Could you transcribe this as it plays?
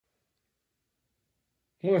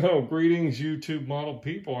Well, greetings, YouTube model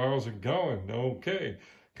people. How's it going? Okay,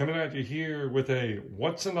 coming at you here with a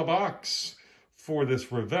what's in the box for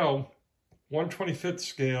this Revell 1/25th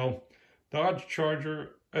scale Dodge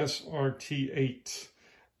Charger SRT 8.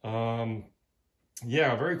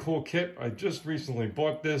 Yeah, very cool kit. I just recently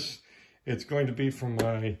bought this. It's going to be from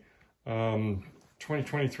my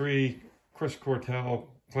 2023 Chris Cortell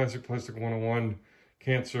Classic Plastic 101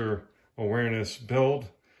 Cancer Awareness build.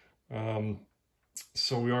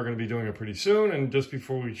 So we are going to be doing it pretty soon. And just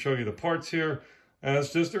before we show you the parts here,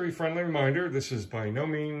 as just a friendly reminder, this is by no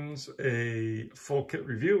means a full kit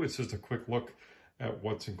review. It's just a quick look at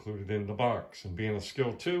what's included in the box. And being a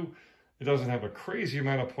skill 2, it doesn't have a crazy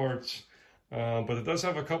amount of parts, but it does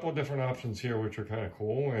have a couple of different options here, which are kind of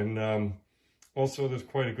cool. And also there's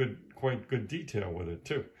quite good detail with it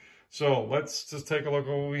too. So let's just take a look at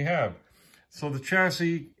what we have. So the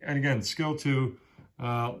chassis, and again, skill 2,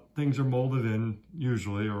 things are molded in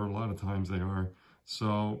usually, or a lot of times they are.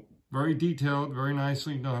 So very detailed, very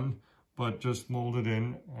nicely done, but just molded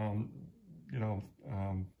in,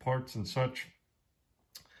 parts and such.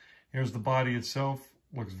 Here's the body itself.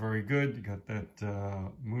 Looks very good. You got that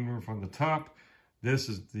moonroof on the top. This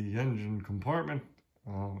is the engine compartment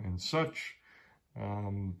and such.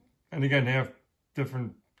 And again, they have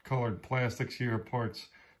different colored plastics here, parts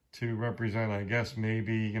to represent, I guess,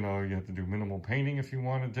 maybe, you have to do minimal painting if you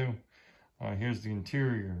wanted to. Here's the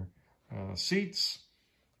interior seats.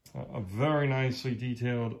 A very nicely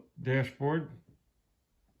detailed dashboard.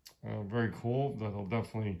 Very cool. That'll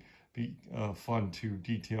definitely be fun to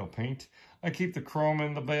detail paint. I keep the chrome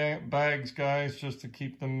in the bags, guys, just to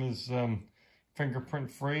keep them as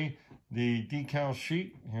fingerprint free. The decal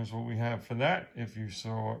sheet, here's what we have for that. If you're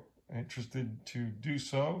so interested to do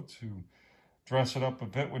so, to dress it up a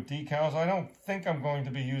bit with decals. I don't think I'm going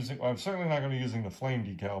to be using, well, I'm certainly not going to be using the flame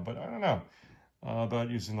decal, but I don't know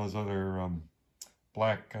about using those other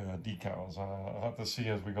black decals. I'll have to see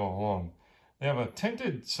as we go along. They have a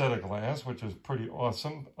tinted set of glass, which is pretty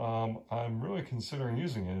awesome. I'm really considering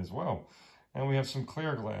using it as well. And we have some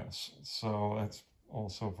clear glass, so that's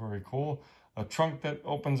also very cool. A trunk that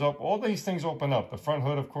opens up. All these things open up. The front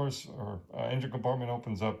hood, of course, or engine compartment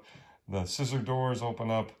opens up. The scissor doors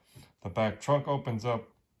open up. The back trunk opens up.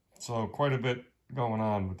 So quite a bit going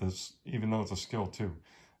on with this, even though it's a skill 2.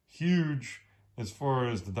 Huge as far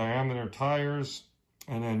as the diameter tires.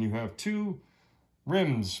 And then you have 2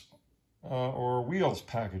 rims or wheels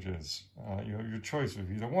packages. You have your choice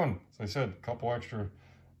of either one. As I said, a couple extra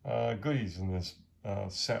goodies in this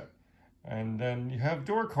set. And then you have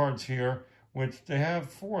door cards here, which they have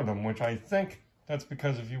 4 of them, which I think that's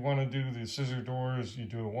because if you want to do the scissor doors, you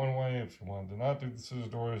do it one way. If you want to not do the scissor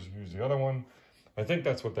doors, you use the other one. I think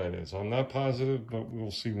that's what that is. I'm not positive, but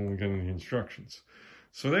we'll see when we get into the instructions.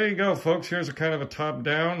 So there you go, folks. Here's a kind of a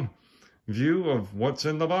top-down view of what's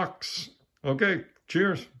in the box. Okay,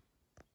 cheers.